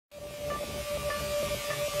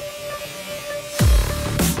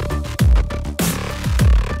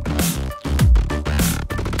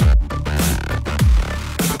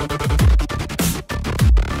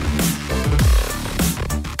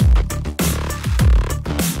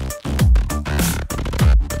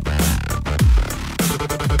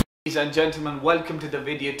Ladies and gentlemen, welcome to the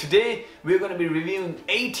video. Today we're going to be reviewing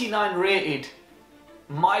 89 rated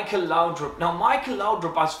Michael Laudrup. Now Michael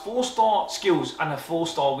Laudrup has 4-star skills and a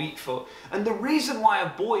 4-star weak foot, and the reason why I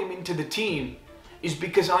brought him into the team is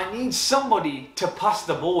because I need somebody to pass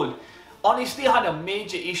the ball. Honestly, I had a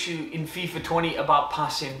major issue in FIFA 20 about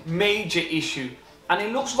passing, major issue, and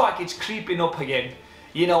it looks like it's creeping up again.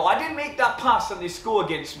 You know, I didn't make that pass and they score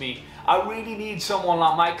against me. I really need someone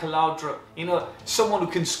like Michael Laudrup, you know, someone who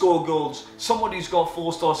can score goals, someone who's got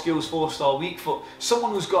 4-star skills, 4-star weak foot,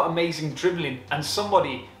 someone who's got amazing dribbling, and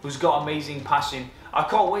somebody who's got amazing passing. I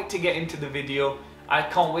can't wait to get into the video. I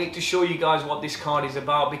can't wait to show you guys what this card is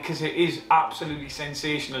about, because it is absolutely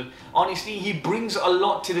sensational. Honestly, he brings a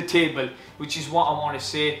lot to the table, which is what I want to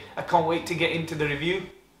say. I can't wait to get into the review.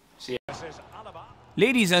 See ya.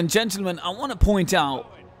 Ladies and gentlemen, I want to point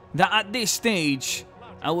out that at this stage,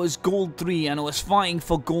 I was gold 3 and I was fighting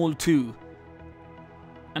for gold 2.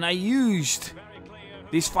 And I used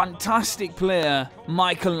this fantastic player,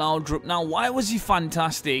 Michael Laudrup. Now, why was he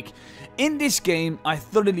fantastic? In this game, I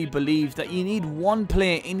thoroughly believe that you need one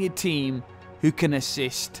player in your team who can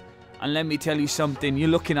assist. And let me tell you something, you're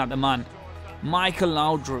looking at the man, Michael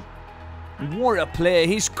Laudrup. What a player.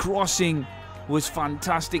 His crossing was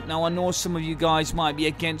fantastic. Now, I know some of you guys might be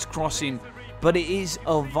against crossing, but it is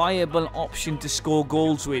a viable option to score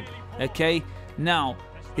goals with, okay? Now,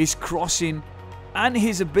 his crossing and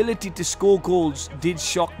his ability to score goals did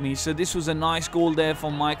shock me, so this was a nice goal there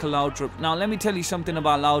from Michael Laudrup. Now, let me tell you something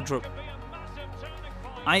about Laudrup.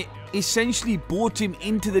 I essentially brought him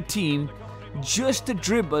into the team just to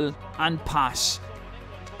dribble and pass,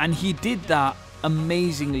 and he did that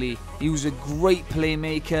amazingly. He was a great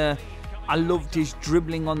playmaker. I loved his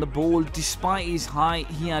dribbling on the ball. Despite his height,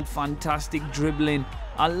 he had fantastic dribbling.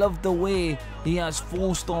 I love the way he has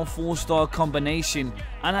 4-star combination.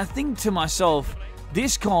 And I think to myself,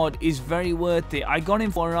 this card is very worth it. I got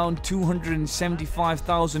him for around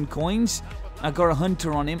 275,000 coins. I got a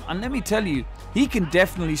hunter on him. And let me tell you, he can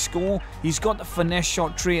definitely score. He's got the finesse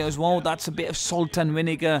shot trait as well. That's a bit of salt and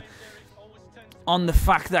vinegar on the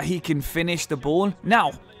fact that he can finish the ball.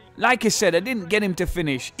 Now, like I said, I didn't get him to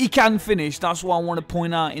finish. He can finish. That's what I want to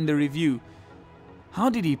point out in the review. How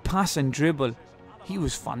did he pass and dribble? He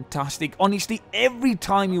was fantastic. Honestly, every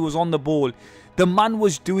time he was on the ball, the man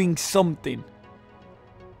was doing something.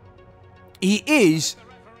 He is,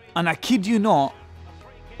 and I kid you not,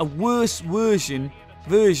 a worse version.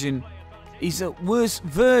 He's a worse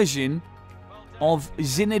version of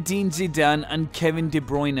Zinedine Zidane and Kevin De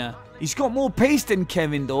Bruyne. He's got more pace than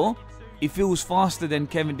Kevin though. He feels faster than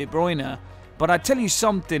Kevin De Bruyne. But I tell you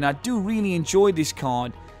something, I do really enjoy this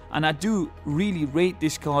card. And I do really rate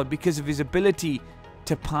this card because of his ability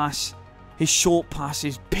to pass. His short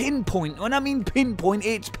passes, pinpoint. When I mean pinpoint,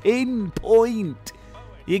 it's pinpoint.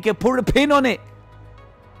 You can put a pin on it.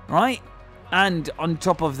 Right? And on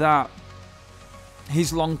top of that,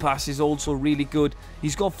 his long pass is also really good.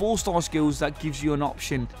 He's got 4-star skills that gives you an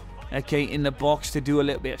option, okay, in the box to do a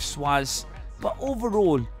little bit of swaz. But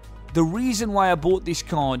overall, the reason why I bought this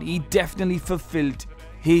card, he definitely fulfilled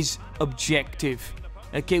his objective.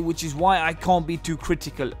 Okay, which is why I can't be too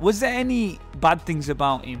critical. Was there any bad things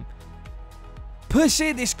about him? Per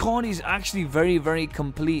se, this card is actually very, very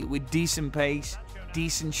complete with decent pace,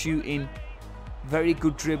 decent shooting, very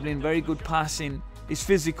good dribbling, very good passing. His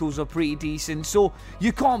physicals are pretty decent, so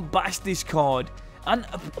you can't bash this card. And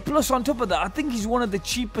plus, on top of that, I think he's one of the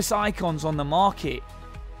cheapest icons on the market.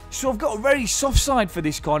 So I've got a very soft side for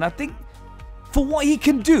this card. I think for what he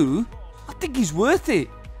can do, I think he's worth it.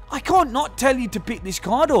 I can't not tell you to pick this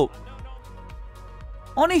card up.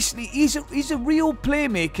 Honestly, he's a real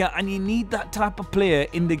playmaker, and you need that type of player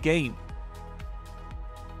in the game.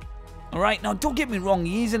 Alright, now don't get me wrong,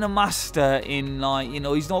 he isn't a master in, like, you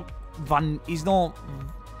know, he's not Van Basten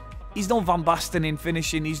in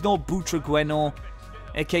finishing, he's not Butragueno.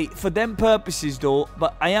 Okay, for them purposes though,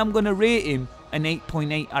 but I am going to rate him an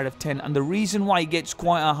 8.8 out of 10. And the reason why he gets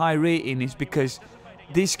quite a high rating is because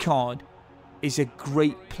this card is a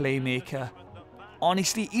great playmaker.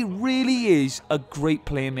 Honestly, he really is a great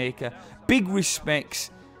playmaker. Big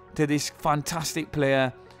respects to this fantastic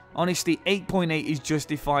player. Honestly, 8.8 is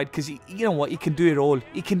justified because, you know what, he can do it all.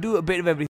 He can do a bit of everything.